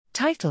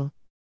Title: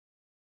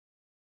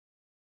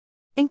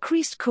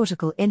 Increased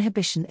cortical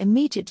inhibition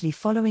immediately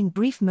following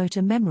brief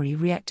motor memory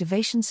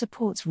reactivation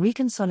supports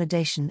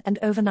reconsolidation and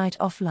overnight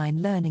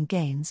offline learning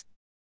gains.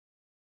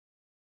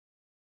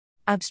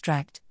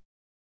 Abstract: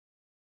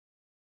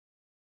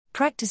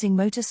 Practicing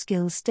motor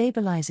skills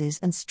stabilizes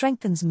and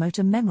strengthens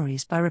motor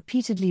memories by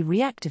repeatedly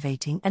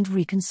reactivating and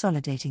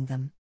reconsolidating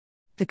them.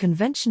 The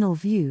conventional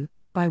view,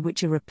 by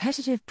which a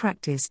repetitive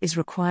practice is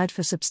required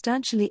for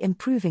substantially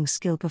improving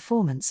skill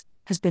performance,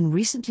 has been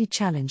recently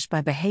challenged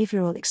by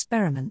behavioral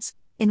experiments,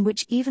 in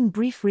which even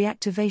brief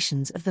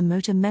reactivations of the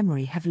motor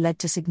memory have led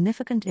to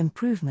significant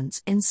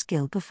improvements in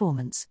skill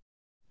performance.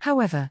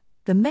 However,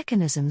 the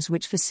mechanisms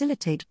which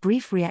facilitate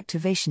brief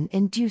reactivation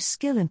induce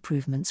skill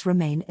improvements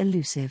remain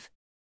elusive.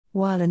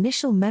 While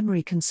initial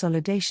memory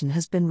consolidation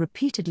has been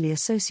repeatedly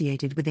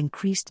associated with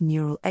increased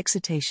neural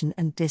excitation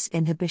and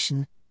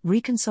disinhibition,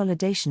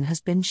 reconsolidation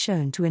has been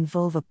shown to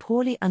involve a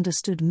poorly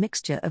understood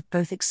mixture of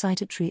both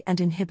excitatory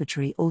and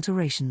inhibitory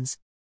alterations.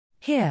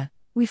 Here,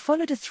 we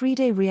followed a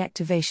 3-day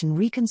reactivation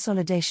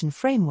reconsolidation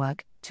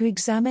framework to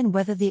examine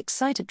whether the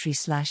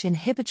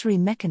excitatory/inhibitory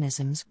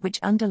mechanisms which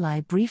underlie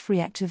brief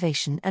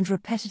reactivation and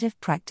repetitive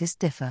practice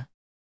differ.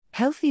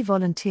 Healthy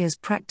volunteers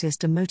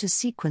practiced a motor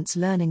sequence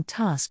learning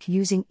task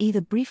using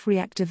either brief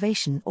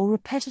reactivation or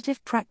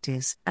repetitive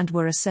practice and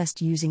were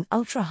assessed using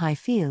ultra-high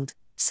field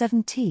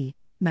 7T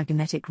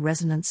magnetic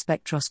resonance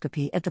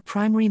spectroscopy at the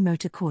primary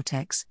motor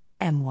cortex,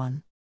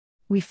 M1.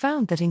 We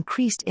found that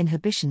increased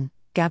inhibition,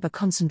 GABA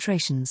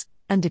concentrations,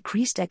 and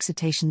decreased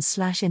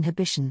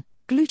excitation/inhibition,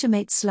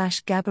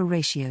 glutamate/GABA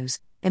ratios,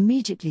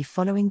 immediately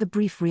following the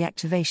brief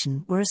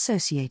reactivation were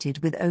associated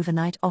with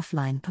overnight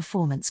offline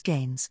performance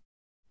gains.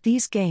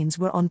 These gains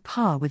were on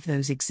par with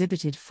those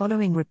exhibited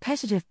following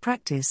repetitive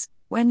practice,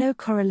 where no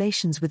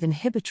correlations with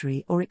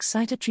inhibitory or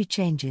excitatory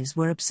changes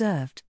were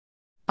observed.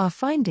 Our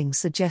findings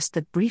suggest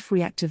that brief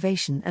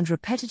reactivation and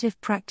repetitive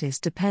practice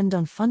depend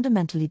on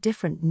fundamentally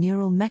different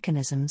neural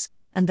mechanisms,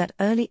 and that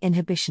early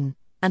inhibition,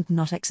 and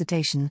not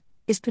excitation,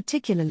 is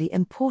particularly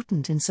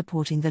important in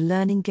supporting the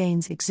learning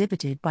gains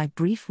exhibited by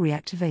brief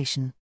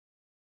reactivation.